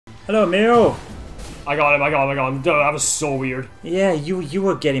Hello, Mew. I got him. Dude, that was so weird. Yeah, you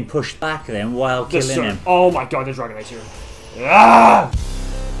were getting pushed back then while killing him. Oh my god, the Dragonite's here. Ah!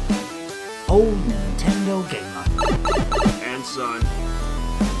 Old Nintendo Gamer. And son.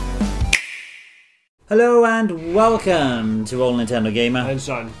 Hello and welcome to Old Nintendo Gamer. And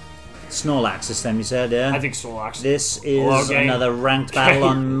son. Snorlax this time you said, yeah? I think Snorlax. This is another ranked battle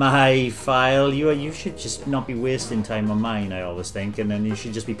on my file. You should just not be wasting time on mine, I always think, and then you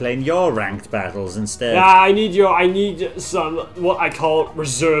should just be playing your ranked battles instead. Yeah, I need some, what I call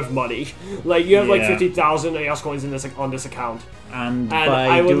reserve money. Like, you have like 50,000 AS coins in this, on this account. And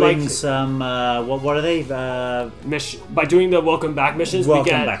by doing some, what are they? By doing the welcome back missions, we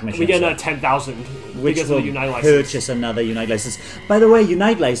get 10,000 which will purchase another Unite license. By the way,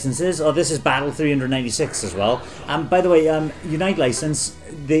 Unite licenses, this is Battle 396 as well. By the way, Unite license,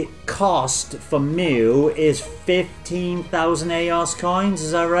 the cost for Mew is 15,000 AOS coins,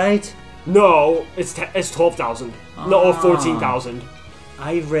 is that right? No, it's 12,000. No, or 14,000.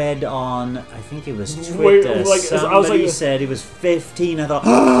 I read on, I think it was Twitter, somebody said it was 15. I thought,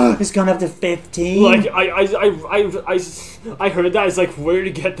 oh, it's gone up to 15. Like, I heard that. It's like, where to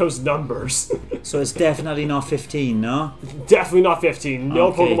get those numbers? So it's definitely not 15, no? Definitely not 15. No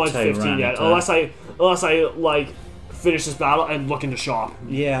okay, Pokemon's 15 yet, unless I like finish this battle and look in the shop.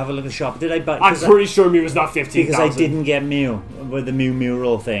 Yeah, have a look at the shop. Did I buy? I'm pretty sure Mew was not 15,000. Because I didn't get Mew with the Mew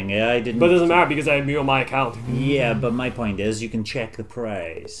mural thing. Yeah, I didn't. But it doesn't matter because I have Mew on my account. Yeah, but my point is, you can check the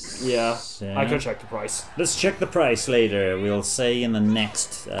price. Yeah, I could check the price. Let's check the price later. We'll say in the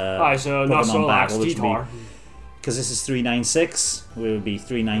next Alright, so not battle, which will be, because this is 396, will be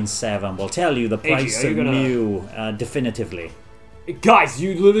 397. We'll tell you the price of Mew definitively. Guys,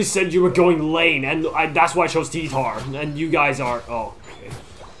 you literally said you were going lane, and that's why I chose T-Tar, and you guys are... Oh, okay.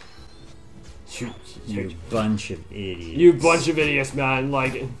 You bunch of idiots. You bunch of idiots, man.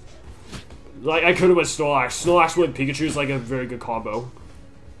 Like I could have went Snorlax. Snorlax with Pikachu is like a very good combo.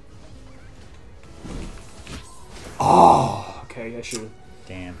 Oh, okay, I should.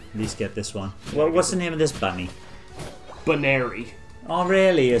 Damn, at least get this one. Well, what's the name of this bunny? Banary. Oh,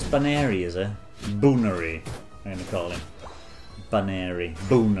 really? It's Banary, is it? Boonery, I'm gonna call him. Banary.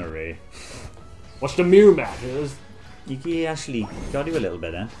 Boonery. What's the Mew, man? You actually got you a little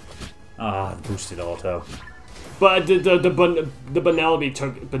bit, eh? Ah, boosted auto. But the Benelope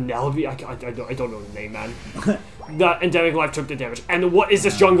took... Benelope? I don't know the name, man. The Endemic Life took the damage. And what is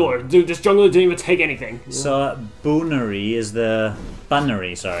this jungler? Dude, this jungler didn't even take anything. So, Boonery is the...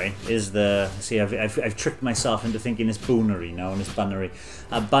 Bunnery, sorry, is the... See, I've tricked myself into thinking it's Boonery now, and it's Bunnery.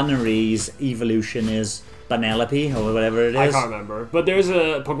 Bunnery's evolution is Benelope, or whatever it is. I can't remember. But there's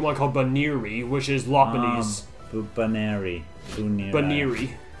a Pokemon called Baneri, which is Lopunny's. Baneri. Baneri.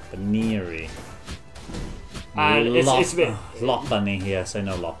 Baneri. And it's been... Lopunny, yes, I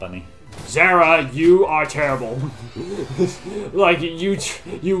know Lopunny. Zara, you are terrible. Like,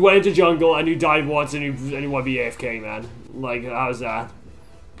 you went into jungle and you died once and you want to be AFK, man. Like, how's that?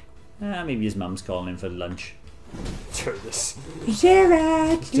 Maybe his mum's calling him for lunch. Dude, this...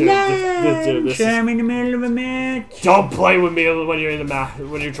 Zara, lunch! I'm in the middle of a match. Don't play with me when you're in the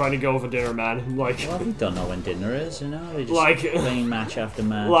when you're trying to go for dinner, man. Like... Well, we don't know when dinner is, you know? They just playing match after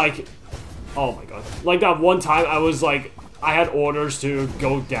match. Like... Oh my god. Like that one time I was like... I had orders to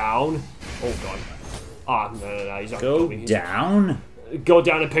go down. Oh god. Ah, no, he's not going down? Go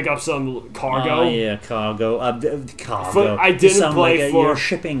down and pick up some cargo. Oh yeah, cargo. Cargo. I didn't play for... Your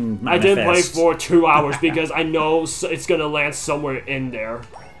shipping manifest. I didn't play for 2 hours because I know it's gonna land somewhere in there.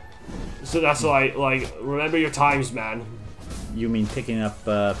 So that's why, like, remember your times, man. You mean picking up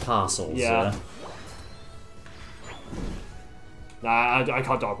parcels? Yeah. Nah, I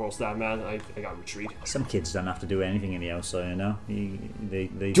can't dog roast that, man. I gotta retreat. Some kids don't have to do anything in the house, so you know.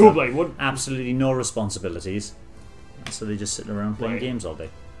 They Double what? Absolutely no responsibilities. So they just sit around playing games all day.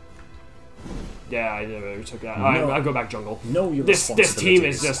 Yeah, I never took that. I'll go back jungle. No, your This team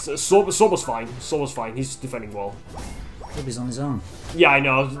is just... Soba's fine. Soba's fine. He's defending well. Soba's on his own. Yeah, I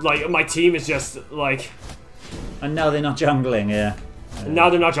know. Like, my team is just, like... And now they're not jungling, yeah. Now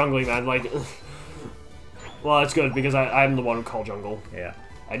they're not jungling, man. Like... Well, that's good, because I'm the one who called jungle. Yeah.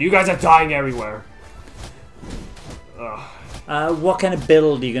 And you guys are dying everywhere. What kind of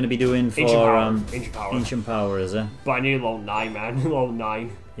build are you going to be doing for... Ancient Power. Ancient Power, is it? But I need level 9, man. Level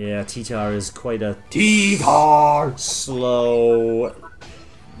 9. Yeah, T-Tar is quite a... T-Tar! Slow...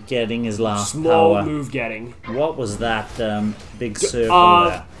 Getting his last power. Small move getting. What was that big circle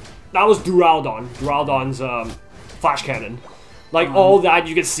there? That was Duraludon. Duraludon's Flash Cannon. Like, all that,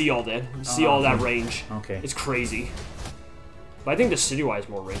 you can see all that. See all that range. Okay. It's crazy. But I think the Citywide is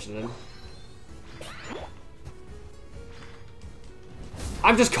more range than him.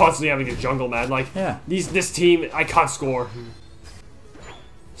 I'm just constantly having to jungle, man. Like, Yeah. this team, I can't score.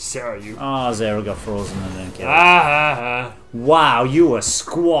 Sarah, you. Oh, Zero got frozen and then killed. Ah. Wow, you were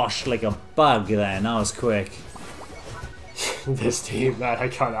squashed like a bug then. That was quick. This team, man, I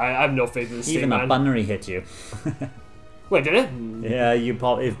can't. I have no faith in this Even team, that man. bunnery hit you. Wait, did it? Yeah,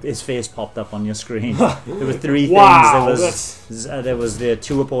 his face popped up on your screen. There were three Wow, things. There was the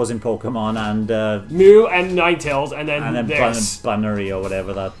two opposing Pokemon and Mew and Ninetales, and then this. Bunnery or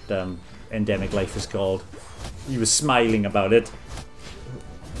whatever that endemic life is called. He was smiling about it.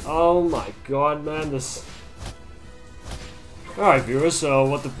 Oh my god, man, this... Alright, viewers, so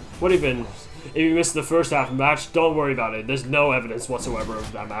what have you been... If you missed the first half of the match, don't worry about it. There's no evidence whatsoever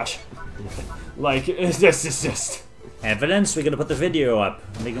of that match. Like, this is just... Evidence? We're gonna put the video up.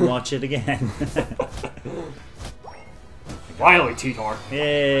 And we can watch it again. Finally, T-Tar.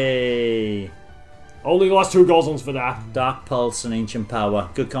 Yay! Only lost 2 Goslings for that. Dark Pulse and Ancient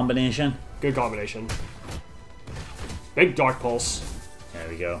Power. Good combination. Good combination. Big Dark Pulse. There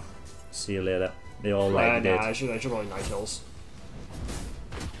we go. See you later. They all liked it. I should only 9 kills.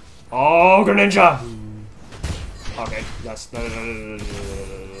 Oh, Greninja! Okay, that's...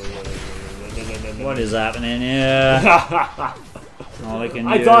 What is happening here? All I can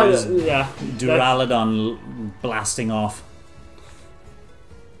I do thought, is yeah. Duraludon blasting off.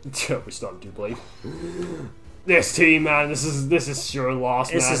 We still have Doublade. This team, man, this is sure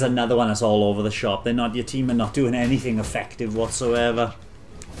lost, This man. is another one that's all over the shop. They're not, your team are not doing anything effective whatsoever.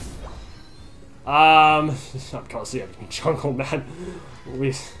 I'm constantly having jungle, man.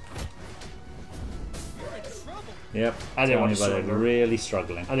 Yep. And they Tell want me to about it. surrender. Really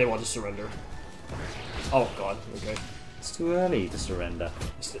struggling. And they want to surrender. Oh god, okay. It's too early to surrender.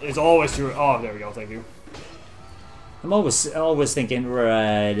 It's always true. Oh, there we go, thank you. I'm always thinking,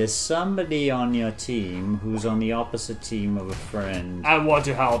 right, there's somebody on your team who's on the opposite team of a friend. I want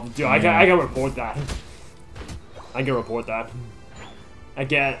to help. Dude, I can report that. I can report that. And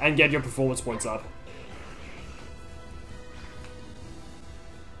get your performance points up.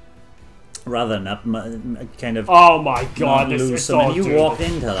 Rather than up, kind of. Oh my god, not this lose is some. all You doable. walked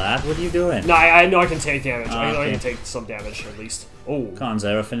into that. What are you doing? No, I know I can take damage. I know I okay. can take some damage at least. Oh, Come on,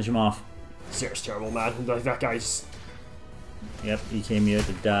 Zera, finish him off. Sarah's terrible, man. Like, that guy's. Yep, he came here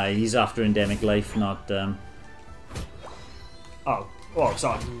to die. He's after endemic life, not. Oh,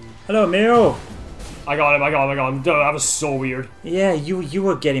 sorry. Hello, Miro. I got him. Dude, that was so weird. Yeah, you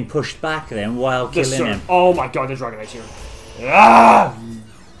were getting pushed back then while killing him. Oh my god, the Dragonite's here. Ah!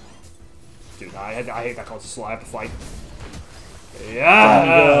 Dude, I hate that constant slow. I have to fight.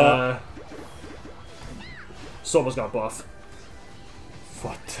 Yeah. Soma's got buff.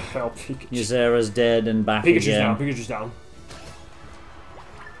 What the hell, Pikachu? Zera's dead and back Pikachu's again. down. Pikachu's down.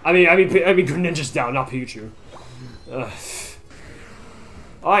 I mean, Greninja's down, not Pikachu.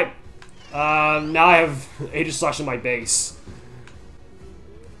 Alright. Now I have Aegislash in my base.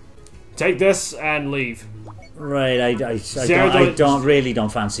 Take this and leave. Right, I don't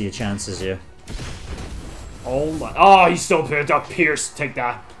fancy your chances here. Oh my! Oh, he's still got Pierce. Take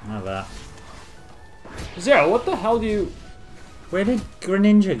that. Have that. Zero, what the hell do you? Where did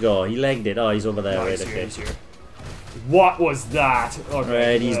Greninja go? He legged it. Oh, he's over there. No, Right, he's okay. here, he's here. What was that?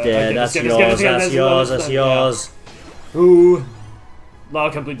 Okay. Right, he's dead. That's yours. That's yours. Ooh. Now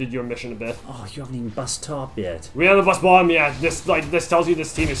completed your mission a bit. Oh, you haven't even bust top yet. We haven't bust bottom yet. This tells you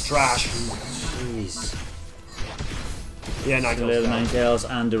this team is trash. Jeez. Yeah, Little Ninetales. Ninetales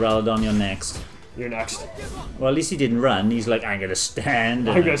and Duraludon, you're next. You're next. Well, at least he didn't run. He's like, I'm gonna stand.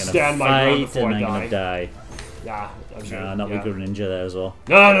 And I'm gonna stand my ground fight, before and I I'm gonna die. Yeah, I'm sure. Not with Greninja there as well.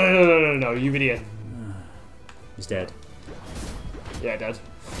 No, you idiot. He's dead. Yeah, dead.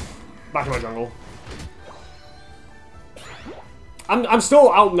 Back to my jungle. I'm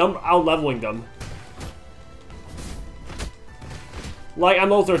still out leveling them. Like I'm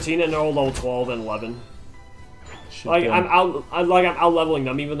level 13 and they're all level 12 and 11. Like I'm out leveling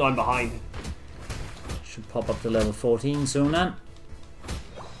them even though I'm behind. Should pop up to level 14 soon then.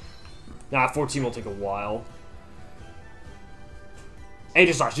 Nah, 14 will take a while.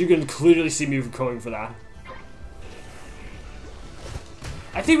 Aegislash, you can clearly see me going for that.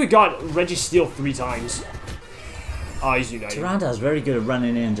 I think we got Registeel 3 times. Oh, he's united. Tyranitar's very good at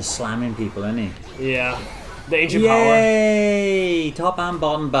running in and just slamming people, isn't he? Yeah. The ancient power. Yay! Top and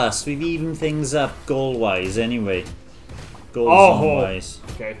bottom bust. We've evened things up goal-wise anyway. Goal-wise.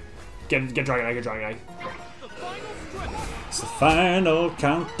 Okay. Get Dragonite. It's the final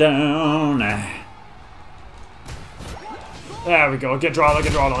countdown. There we go. Get draw on.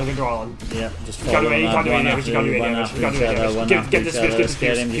 Yeah, just You can't do any damage. Get this Just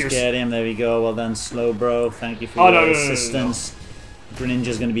get him. There we go. Well done, slow bro. Thank you for your assistance.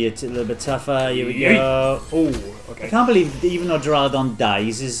 Greninja's going to be a little bit tougher. Here we go. Oh, okay. I can't believe, even though Duraludon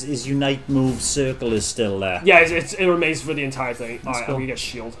dies, his Unite move circle is still there. Yeah, it remains for the entire thing. Alright, cool. I'm gonna get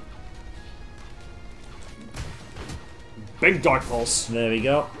shield. Big Dark Pulse. There we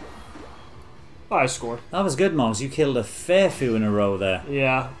go. Oh, I score. That was good, Monks. You killed a fair few in a row there.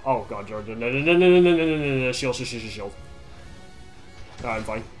 Yeah. Oh god, George. No. Shield. Alright, I'm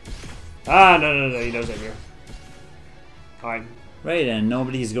fine. Ah, no. He knows I'm here. Alright. Right then,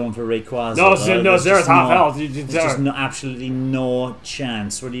 nobody's going for Rayquaza. No, Zera's half health. There's just absolutely no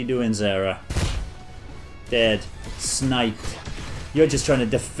chance. What are you doing, Zera? Dead. Sniped. You're just trying to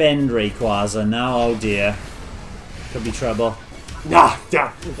defend Rayquaza now. Oh dear. Could be trouble. Nah,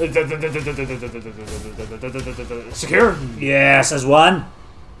 down. Secure? Yes, there's one.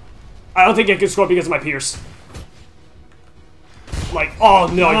 I don't think I can score because of my Pierce. Like, oh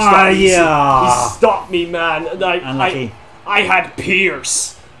no, he stopped me. Yeah. He stopped me, man. Like, Unlucky. I had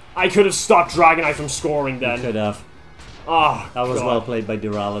Pierce. I could have stopped Dragonite from scoring then. Could have. Oh, That was God. well played by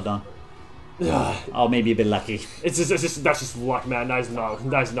Duraludon. Oh, maybe a bit lucky. It's just that's just luck, man. That is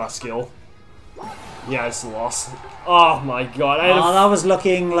not skill. Yeah, it's a loss. Oh my god! That was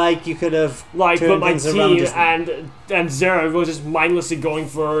looking like you could have but turned my things around. team and Zera was just mindlessly going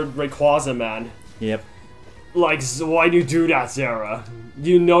for Rayquaza, man. Yep. Like, why do you do that, Zera?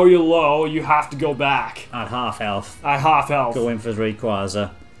 You know you're low. You have to go back At half health. at half health. Go in for Rayquaza.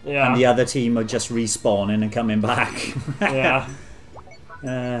 Yeah. And the other team are just respawning and coming back. Yeah.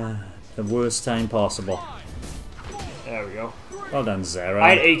 The worst time possible. There we go. Well done, Zera. I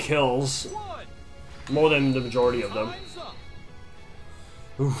had 8 kills. More than the majority of them.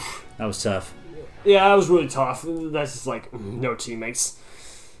 Oof. That was tough. Yeah, that was really tough. That's just like, no teammates.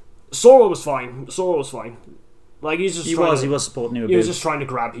 Sora was fine. Like, he's just He was supporting you a He bit. was just trying to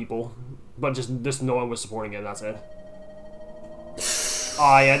grab people. But just no one was supporting it, that's it.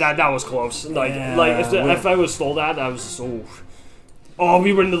 Oh yeah, that was close. Like, if I was stole that was so... Oh,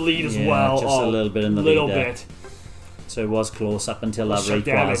 we were in the lead as well. Just a little bit in the lead little there. bit. So it was close up until that Shot Rayquaza.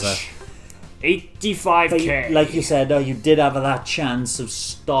 damage. 85k. Like you said, you did have that chance of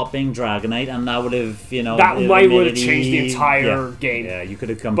stopping Dragonite, and that would have, that might would have changed the entire game. Yeah, you could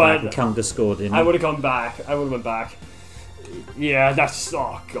have come back and counter-scored him. I would have come back. I would have went back. Yeah, that's...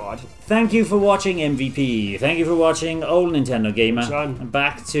 Oh, God. Thank you for watching MVP. Thank you for watching Old Nintendo Gamer. Son.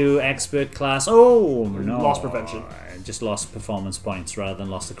 Back to expert class. Oh, no. Lost prevention. Just lost performance points rather than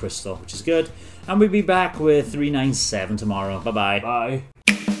lost the crystal, which is good. And we'll be back with 397 tomorrow. Bye-bye. Bye.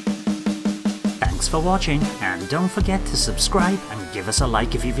 Thanks for watching, and don't forget to subscribe and give us a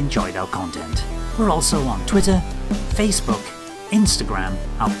like if you've enjoyed our content. We're also on Twitter, Facebook, Instagram,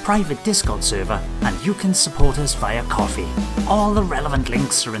 our private Discord server, and you can support us via Ko-fi. All the relevant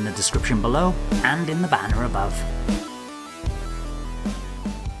links are in the description below and in the banner above.